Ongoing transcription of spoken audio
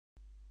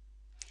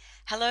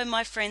Hello,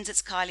 my friends,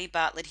 it's Kylie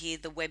Bartlett here,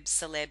 the Web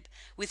Celeb,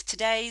 with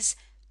today's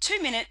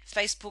 2-minute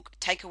Facebook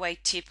takeaway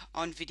tip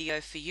on video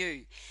for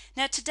you.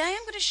 Now, today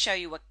I'm going to show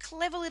you a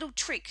clever little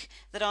trick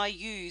that I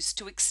use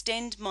to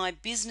extend my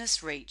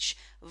business reach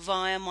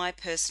via my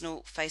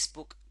personal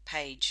Facebook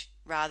page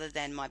rather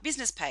than my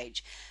business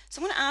page.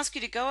 So I'm going to ask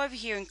you to go over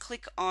here and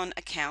click on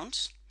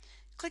Account,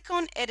 click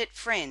on Edit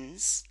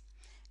Friends,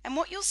 and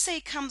what you'll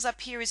see comes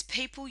up here is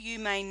people you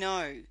may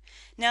know.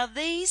 Now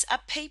these are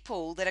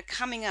people that are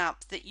coming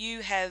up that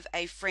you have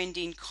a friend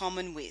in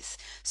common with.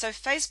 So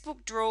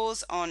Facebook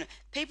draws on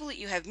people that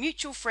you have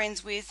mutual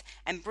friends with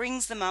and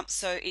brings them up,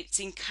 so it's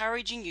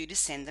encouraging you to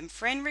send them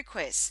friend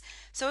requests.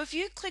 So if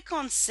you click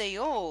on See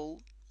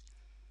All,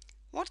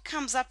 what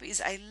comes up is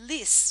a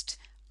list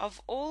of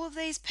all of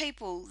these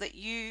people that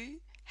you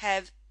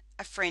have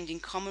a friend in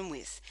common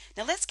with.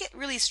 Now let's get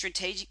really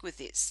strategic with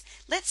this.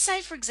 Let's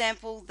say, for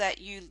example, that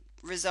you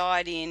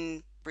reside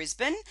in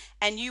Brisbane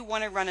and you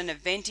want to run an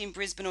event in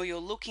Brisbane, or you're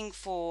looking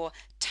for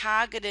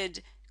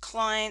targeted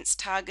clients,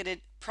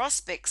 targeted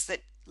prospects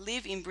that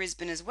live in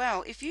Brisbane as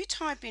well. If you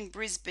type in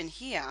Brisbane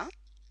here,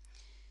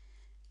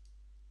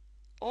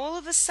 all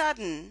of a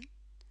sudden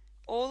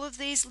all of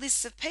these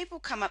lists of people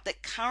come up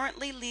that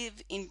currently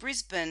live in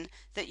Brisbane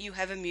that you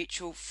have a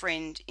mutual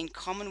friend in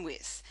common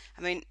with.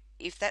 I mean,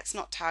 if that's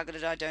not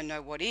targeted, I don't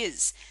know what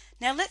is.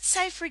 Now let's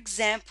say, for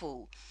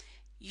example,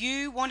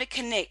 you want to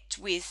connect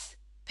with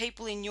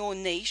people in your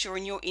niche or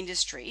in your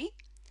industry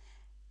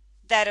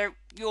that are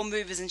your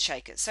movers and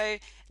shakers. So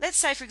let's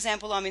say, for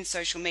example, I'm in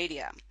social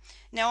media.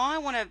 Now I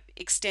want to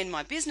extend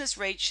my business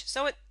reach,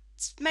 so it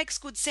makes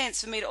good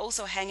sense for me to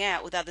also hang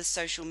out with other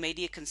social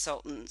media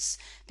consultants,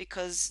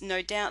 because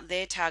no doubt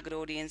their target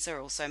audience are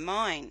also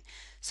mine.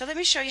 So let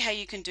me show you how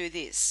you can do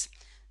this.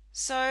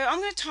 So I'm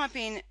going to type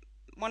in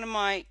one of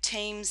my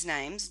team's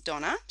names,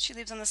 Donna. She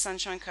lives on the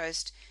Sunshine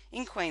Coast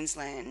in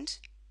Queensland.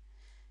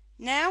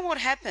 Now what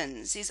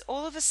happens is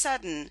all of a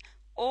sudden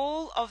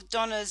all of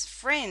Donna's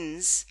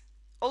friends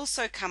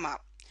also come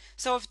up.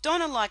 So if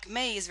Donna, like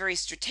me, is very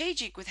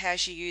strategic with how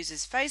she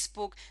uses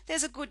Facebook,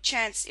 there's a good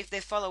chance, if they're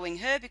following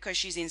her because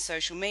she's in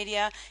social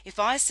media, if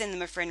I send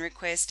them a friend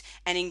request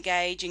and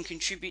engage and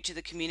contribute to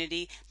the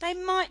community, they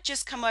might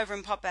just come over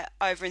and pop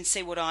over and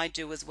see what I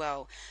do as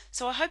well.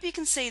 So I hope you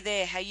can see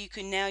there how you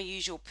can now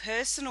use your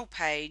personal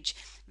page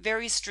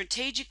very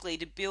strategically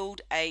to build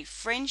a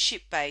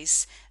friendship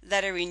base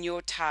that are in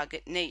your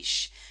target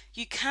niche.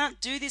 You can't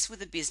do this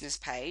with a business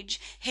page,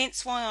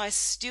 hence why I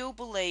still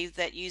believe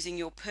that using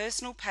your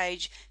personal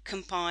page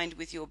combined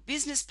with your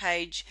business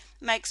page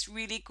makes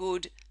really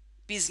good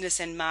business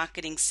and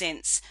marketing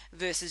sense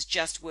versus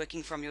just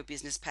working from your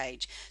business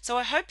page. So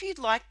I hope you'd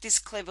like this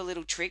clever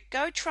little trick.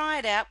 Go try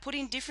it out, put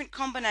in different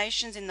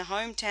combinations in the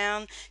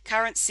hometown,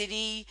 current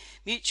city,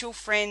 mutual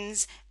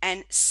friends,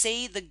 and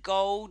see the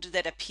gold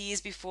that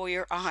appears before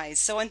your eyes.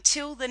 So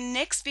until the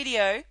next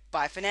video,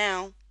 bye for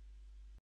now.